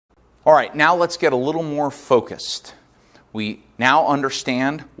All right, now let's get a little more focused. We now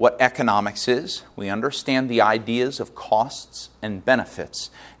understand what economics is. We understand the ideas of costs and benefits.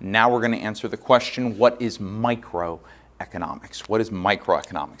 Now we're going to answer the question, what is microeconomics? What is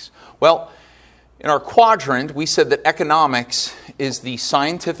microeconomics? Well, in our quadrant, we said that economics is the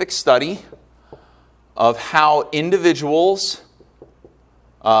scientific study of how individuals,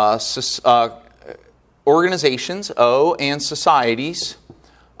 organizations, and societies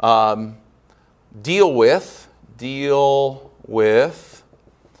deal with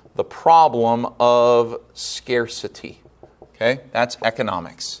the problem of scarcity. Okay, that's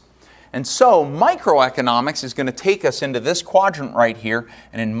economics. And so microeconomics is going to take us into this quadrant right here,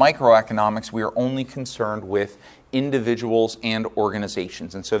 and in microeconomics we are only concerned with individuals and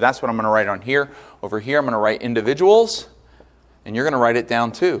organizations. And so that's what I'm going to write on here. Over here I'm going to write individuals, and you're going to write it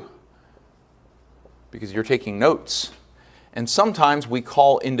down too, because you're taking notes. And sometimes we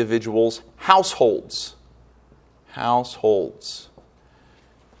call individuals households. Households.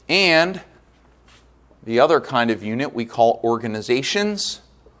 And the other kind of unit we call organizations.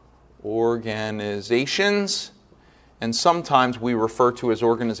 Organizations. And sometimes we refer to as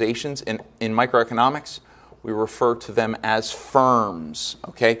organizations in microeconomics. We refer to them as firms.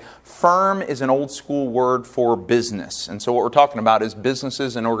 Okay? Firm is an old school word for business. And so what we're talking about is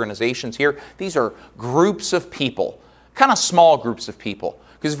businesses and organizations here. These are groups of people. Kind of small groups of people.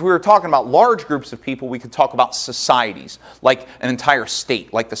 Because if we were talking about large groups of people, we could talk about societies, like an entire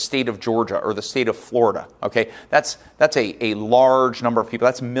state, like the state of Georgia or the state of Florida. Okay, that's a large number of people.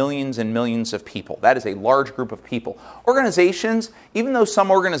 That's millions and millions of people. That is a large group of people. Organizations, even though some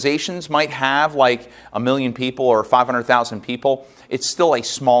organizations might have like 1 million people or 500,000 people, it's still a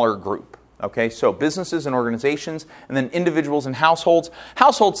smaller group. Okay, so businesses and organizations, and then individuals and households.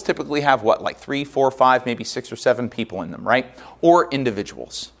 Households typically have what, like 3, 4, 5, maybe 6 or 7 people in them, right? Or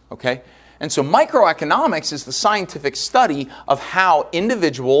individuals, okay? And so microeconomics is the scientific study of how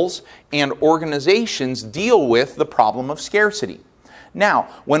individuals and organizations deal with the problem of scarcity. Now,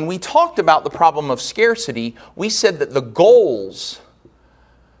 when we talked about the problem of scarcity, we said that the goals,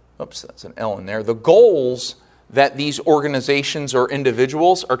 oops, that's an L in there, the goals that these organizations or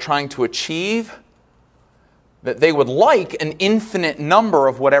individuals are trying to achieve, that they would like an infinite number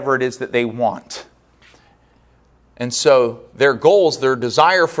of whatever it is that they want. And so their goals, their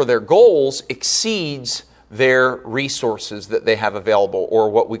desire for their goals exceeds their resources that they have available, or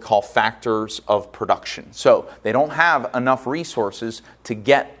what we call factors of production. So they don't have enough resources to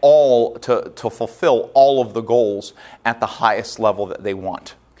get all, to fulfill all of the goals at the highest level that they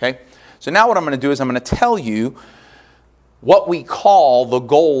want. Okay? So now what I'm going to do is I'm going to tell you what we call the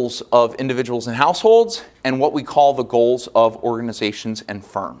goals of individuals and households and what we call the goals of organizations and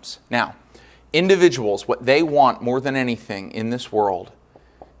firms. Now, individuals, what they want more than anything in this world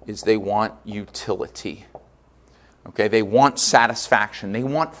is they want utility. Okay, they want satisfaction. They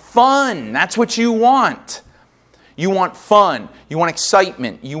want fun. That's what you want. You want fun. You want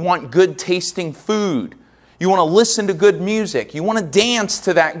excitement. You want good tasting food. You want to listen to good music. You want to dance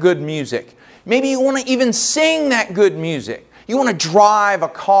to that good music. Maybe you want to even sing that good music. You want to drive a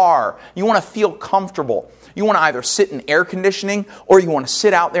car. You want to feel comfortable. You want to either sit in air conditioning, or you want to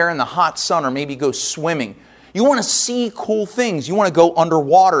sit out there in the hot sun, or maybe go swimming. You want to see cool things. You want to go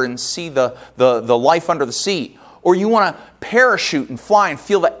underwater and see the life under the sea. Or you want to parachute and fly and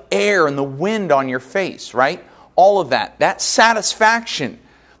feel the air and the wind on your face, right? All of that. That satisfaction,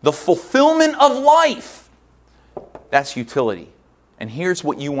 the fulfillment of life. That's utility. And here's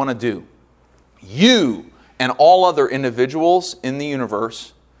what you want to do. You and all other individuals in the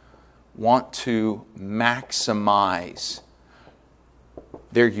universe want to maximize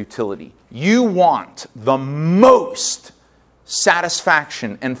their utility. You want the most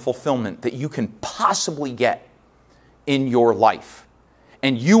satisfaction and fulfillment that you can possibly get in your life.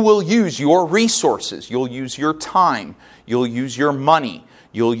 And you will use your resources. You'll use your time. You'll use your money.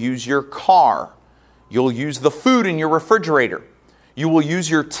 You'll use your car. You'll use the food in your refrigerator. You will use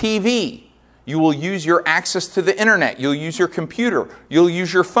your TV. You will use your access to the internet. You'll use your computer. You'll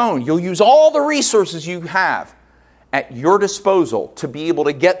use your phone. You'll use all the resources you have at your disposal to be able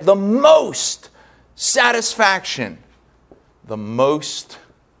to get the most satisfaction. The most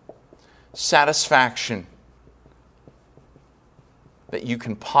satisfaction that you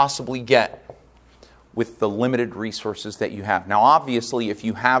can possibly get with the limited resources that you have. Now, obviously, if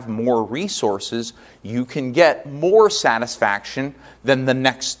you have more resources, you can get more satisfaction than the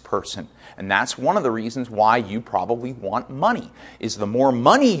next person. And that's one of the reasons why you probably want money, is the more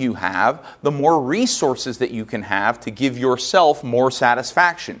money you have, the more resources that you can have to give yourself more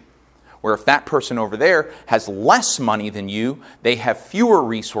satisfaction. Where if that person over there has less money than you, they have fewer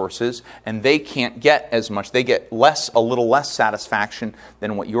resources and they can't get as much. They get a little less satisfaction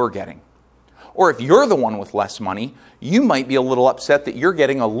than what you're getting. Or if you're the one with less money, you might be a little upset that you're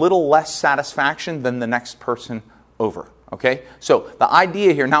getting a little less satisfaction than the next person over. Okay? So the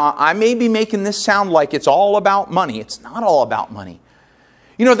idea here, now I may be making this sound like it's all about money. It's not all about money.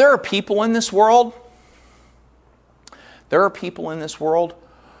 You know, there are people in this world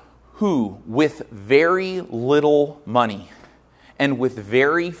who, with very little money and with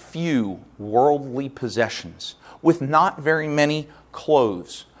very few worldly possessions, with not very many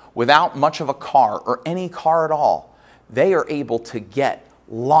clothes, without much of a car or any car at all, they are able to get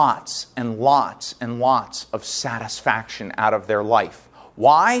lots and lots and lots of satisfaction out of their life.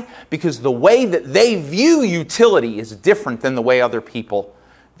 Why? Because the way that they view utility is different than the way other people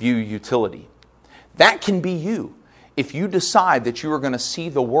view utility. That can be you. If you decide that you are going to see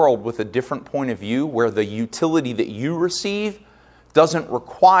the world with a different point of view, where the utility that you receive doesn't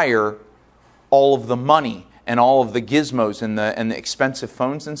require all of the money and all of the gizmos and the expensive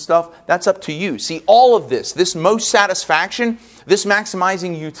phones and stuff, that's up to you. See, all of this most satisfaction, this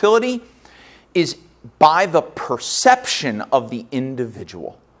maximizing utility, is by the perception of the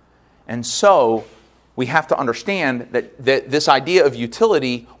individual. And so we have to understand that this idea of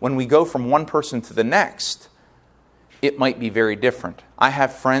utility, when we go from one person to the next, it might be very different. I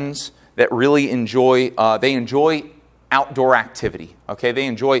have friends that really enjoy outdoor activity. Okay, they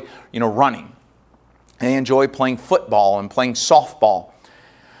enjoy running. They enjoy playing football and playing softball.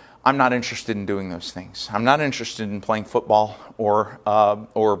 I'm not interested in doing those things. I'm not interested in playing football or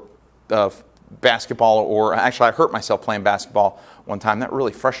basketball, or actually I hurt myself playing basketball one time. That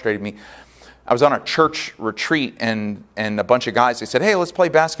really frustrated me. I was on a church retreat and a bunch of guys, they said, hey, let's play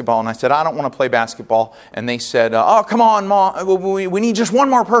basketball. And I said, I don't want to play basketball. And they said, oh, come on, Mom, we need just one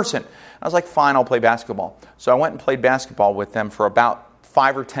more person. I was like, fine, I'll play basketball. So I went and played basketball with them for about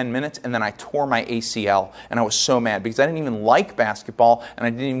 5 or 10 minutes, and then I tore my ACL, and I was so mad because I didn't even like basketball, and I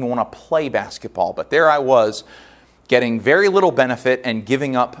didn't even want to play basketball. But there I was, getting very little benefit and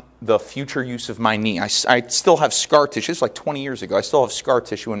giving up the future use of my knee. I still have scar tissue. It's like 20 years ago. I still have scar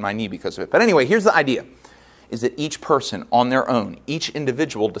tissue in my knee because of it. But anyway, here's the idea, is that each person on their own, each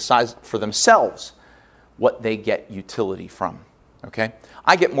individual decides for themselves what they get utility from. Okay?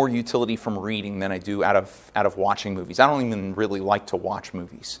 I get more utility from reading than I do out of watching movies. I don't even really like to watch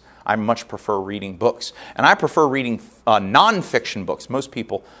movies. I much prefer reading books. And I prefer reading non-fiction books. Most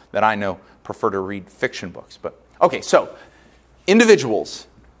people that I know prefer to read fiction books. But okay, so individuals,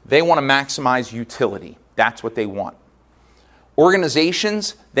 they want to maximize utility. That's what they want.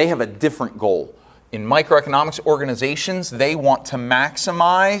 Organizations, they have a different goal. In microeconomics, organizations, they want to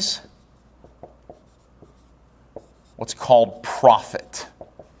maximize what's called profit.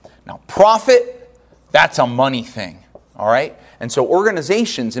 Now, profit, that's a money thing, all right? And so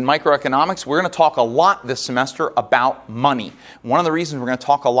organizations in microeconomics, we're going to talk a lot this semester about money. One of the reasons we're going to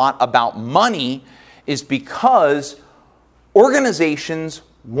talk a lot about money is because organizations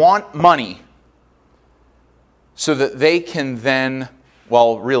want money so that they can then,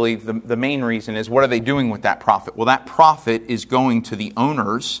 well, really, the main reason is, what are they doing with that profit? Well, that profit is going to the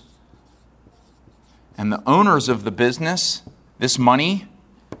owners. And the owners of the business, this money,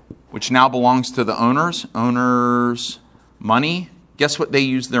 which now belongs to the owners' money, guess what they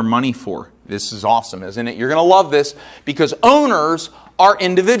use their money for? This is awesome, isn't it? You're going to love this, because owners are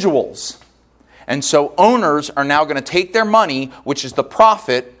individuals. And so owners are now going to take their money, which is the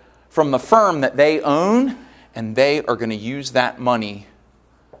profit from the firm that they own, and they are going to use that money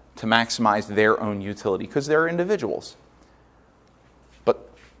to maximize their own utility, because they're individuals. But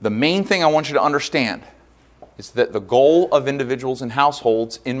the main thing I want you to understand is that the goal of individuals and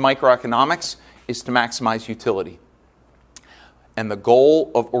households in microeconomics is to maximize utility. And the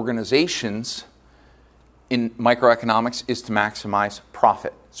goal of organizations in microeconomics is to maximize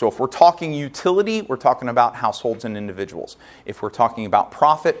profit. So if we're talking utility, we're talking about households and individuals. If we're talking about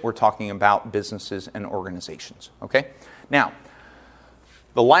profit, we're talking about businesses and organizations. Okay? Now,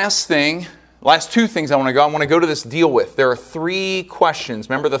 the last two things I want to go to this deal with. There are 3 questions.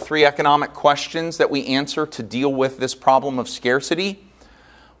 Remember the 3 economic questions that we answer to deal with this problem of scarcity?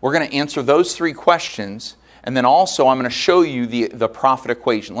 We're going to answer those 3 questions, and then also I'm going to show you the profit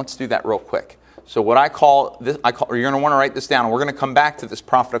equation. Let's do that real quick. So what I call this, you're going to want to write this down, and we're going to come back to this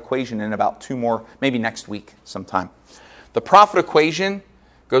profit equation in about 2 more, maybe next week sometime. The profit equation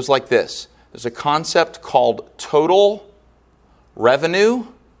goes like this. There's a concept called total revenue.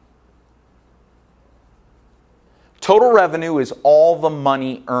 Total revenue is all the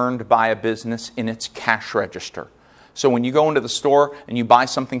money earned by a business in its cash register. So when you go into the store and you buy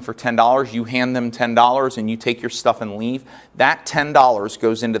something for $10, you hand them $10 and you take your stuff and leave, that $10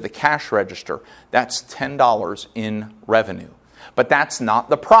 goes into the cash register. That's $10 in revenue. But that's not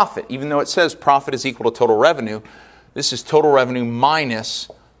the profit. Even though it says profit is equal to total revenue, this is total revenue minus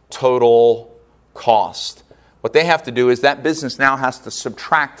total cost. What they have to do is that business now has to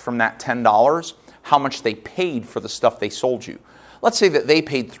subtract from that $10 how much they paid for the stuff they sold you. Let's say that they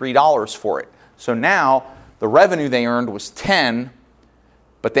paid $3 for it. So now the revenue they earned was $10,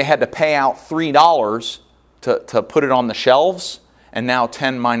 but they had to pay out $3 to put it on the shelves. And now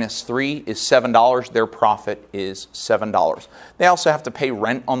 10 minus 3 is $7. Their profit is $7. They also have to pay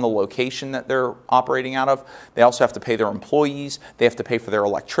rent on the location that they're operating out of. They also have to pay their employees. They have to pay for their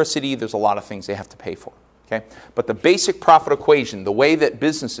electricity. There's a lot of things they have to pay for. Okay? But the basic profit equation, the way that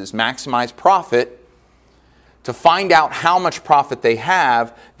businesses maximize profit, to find out how much profit they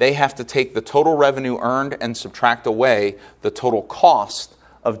have to take the total revenue earned and subtract away the total cost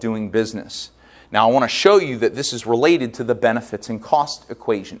of doing business. Now, I want to show you that this is related to the benefits and cost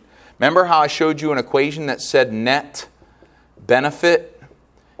equation. Remember how I showed you an equation that said net benefit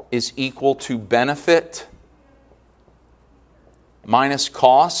is equal to benefit minus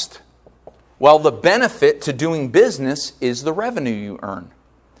cost? Well, the benefit to doing business is the revenue you earn.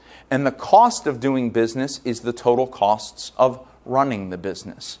 And the cost of doing business is the total costs of running the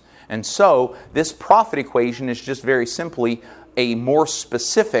business. And so this profit equation is just very simply a more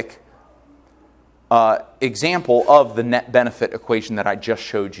specific example of the net benefit equation that I just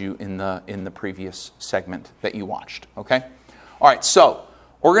showed you in the previous segment that you watched. Okay? All right, so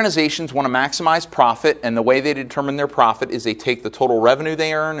organizations want to maximize profit, and the way they determine their profit is they take the total revenue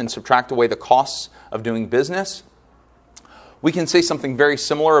they earn and subtract away the costs of doing business. We can say something very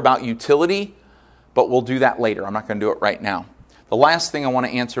similar about utility, but we'll do that later. I'm not going to do it right now. The last thing I want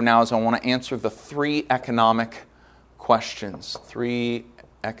to answer now is I want to answer the 3 economic questions. 3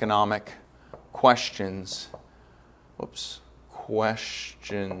 economic questions.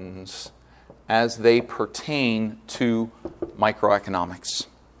 Questions as they pertain to microeconomics.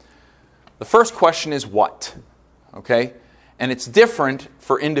 The first question is what? Okay? And it's different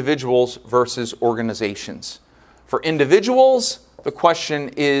for individuals versus organizations. For individuals, the question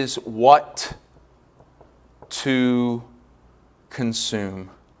is what to consume.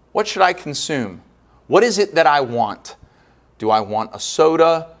 What should I consume? What is it that I want? Do I want a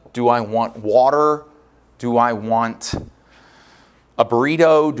soda? Do I want water? Do I want a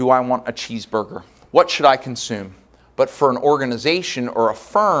burrito? Do I want a cheeseburger? What should I consume? But for an organization or a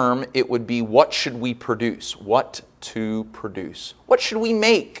firm, it would be what should we produce? What to produce? What should we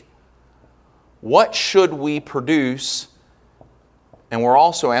make? What should we produce? And we're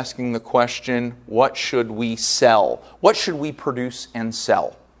also asking the question, what should we sell? What should we produce and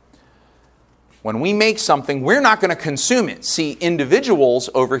sell? When we make something, we're not going to consume it. See, individuals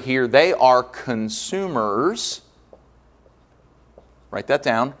over here, they are consumers. Write that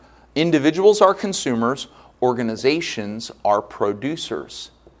down. Individuals are consumers. Organizations are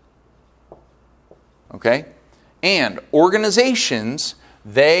producers. Okay? And organizations,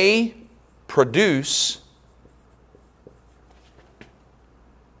 they produce,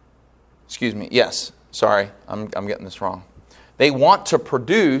 excuse me, yes, sorry, I'm getting this wrong. They want to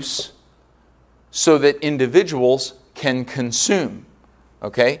produce so that individuals can consume,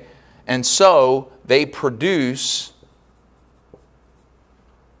 okay? And so they produce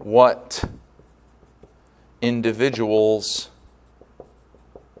what individuals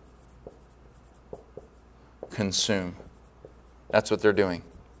consume. That's what they're doing.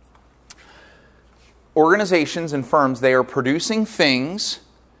 Organizations and firms, they are producing things,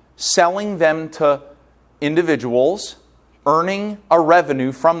 selling them to individuals, earning a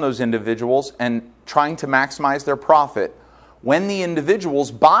revenue from those individuals, and trying to maximize their profit. When the individuals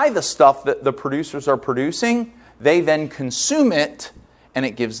buy the stuff that the producers are producing, they then consume it, and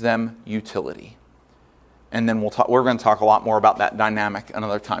it gives them utility. And then we're going to talk a lot more about that dynamic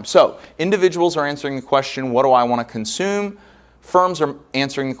another time. So, individuals are answering the question, what do I want to consume? Firms are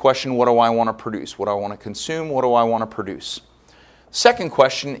answering the question, what do I want to produce? What do I want to consume? What do I want to produce? Second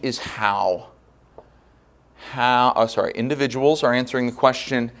question is how. Individuals are answering the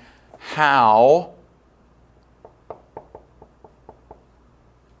question, how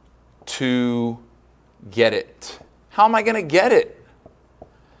to get it. How am I going to get it?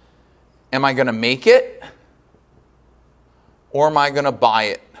 Am I going to make it? Or am I going to buy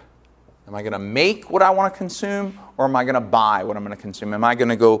it? Am I going to make what I want to consume? Or am I going to buy what I'm going to consume? Am I going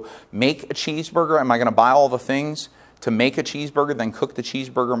to go make a cheeseburger? Am I going to buy all the things to make a cheeseburger, then cook the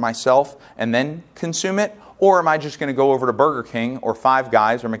cheeseburger myself, and then consume it? Or am I just going to go over to Burger King or Five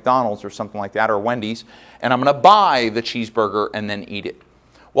Guys or McDonald's or something like that, or Wendy's, and I'm going to buy the cheeseburger and then eat it?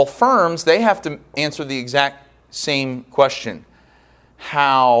 Well, firms, they have to answer the exact same question.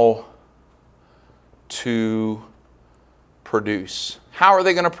 How to produce. How are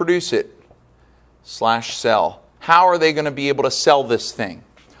they going to produce it? /sell. How are they going to be able to sell this thing?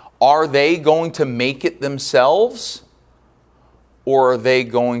 Are they going to make it themselves? Or are they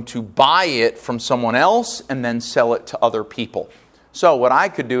going to buy it from someone else and then sell it to other people? So what I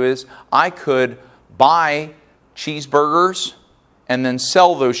could do is I could buy cheeseburgers and then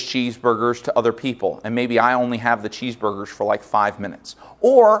sell those cheeseburgers to other people. And maybe I only have the cheeseburgers for like 5 minutes.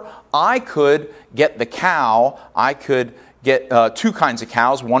 Or I could get the cow. I could get 2 kinds of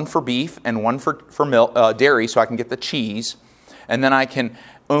cows, one for beef and one for milk, dairy, so I can get the cheese. And then I can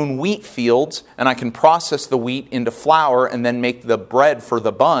own wheat fields, and I can process the wheat into flour and then make the bread for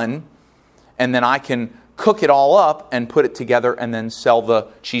the bun. And then I can cook it all up and put it together and then sell the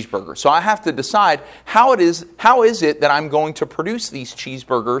cheeseburger. So I have to decide how is it that I'm going to produce these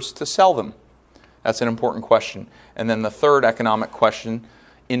cheeseburgers to sell them? That's an important question. And then the third economic question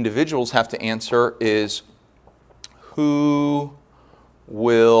individuals have to answer is, who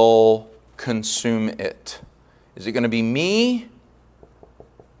will consume it? Is it going to be me?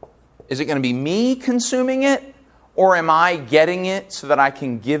 Is it going to be me consuming it? Or am I getting it so that I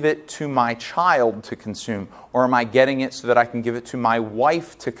can give it to my child to consume? Or am I getting it so that I can give it to my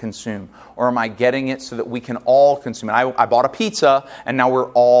wife to consume? Or am I getting it so that we can all consume it? I bought a pizza and now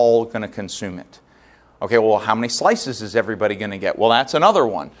we're all going to consume it. Okay, well, how many slices is everybody going to get? Well, that's another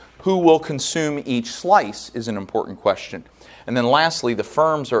one. Who will consume each slice is an important question. And then lastly, the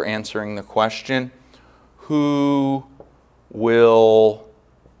firms are answering the question, who will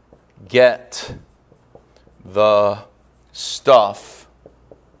get the stuff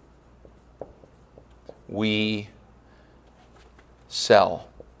we sell?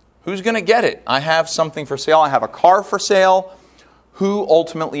 Who's going to get it? I have something for sale. I have a car for sale. Who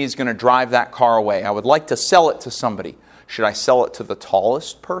ultimately is going to drive that car away? I would like to sell it to somebody. Should I sell it to the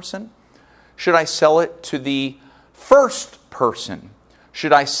tallest person? Should I sell it to the first person?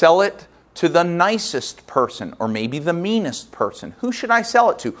 Should I sell it to the nicest person, or maybe the meanest person? Who should I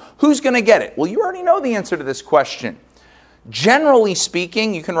sell it to? Who's going to get it? Well, you already know the answer to this question. Generally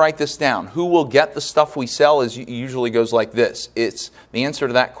speaking, you can write this down. Who will get the stuff we sell is usually goes like this. The answer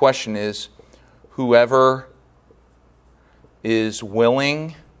to that question is whoever is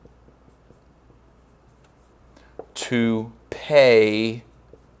willing to pay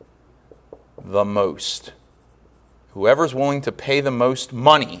the most. Whoever's willing to pay the most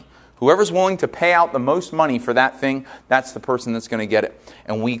money. Whoever's willing to pay out the most money for that thing, that's the person that's going to get it.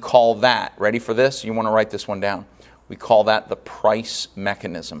 And we call that, ready for this? You want to write this one down. We call that the price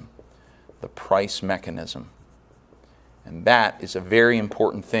mechanism. The price mechanism. And that is a very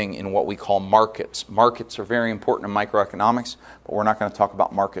important thing in what we call markets. Markets are very important in microeconomics, but we're not going to talk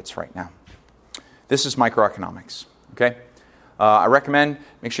about markets right now. This is microeconomics, okay? I recommend,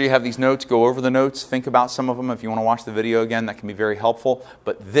 make sure you have these notes, go over the notes, think about some of them. If you want to watch the video again, that can be very helpful.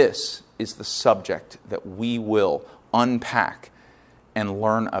 But this is the subject that we will unpack and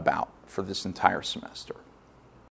learn about for this entire semester.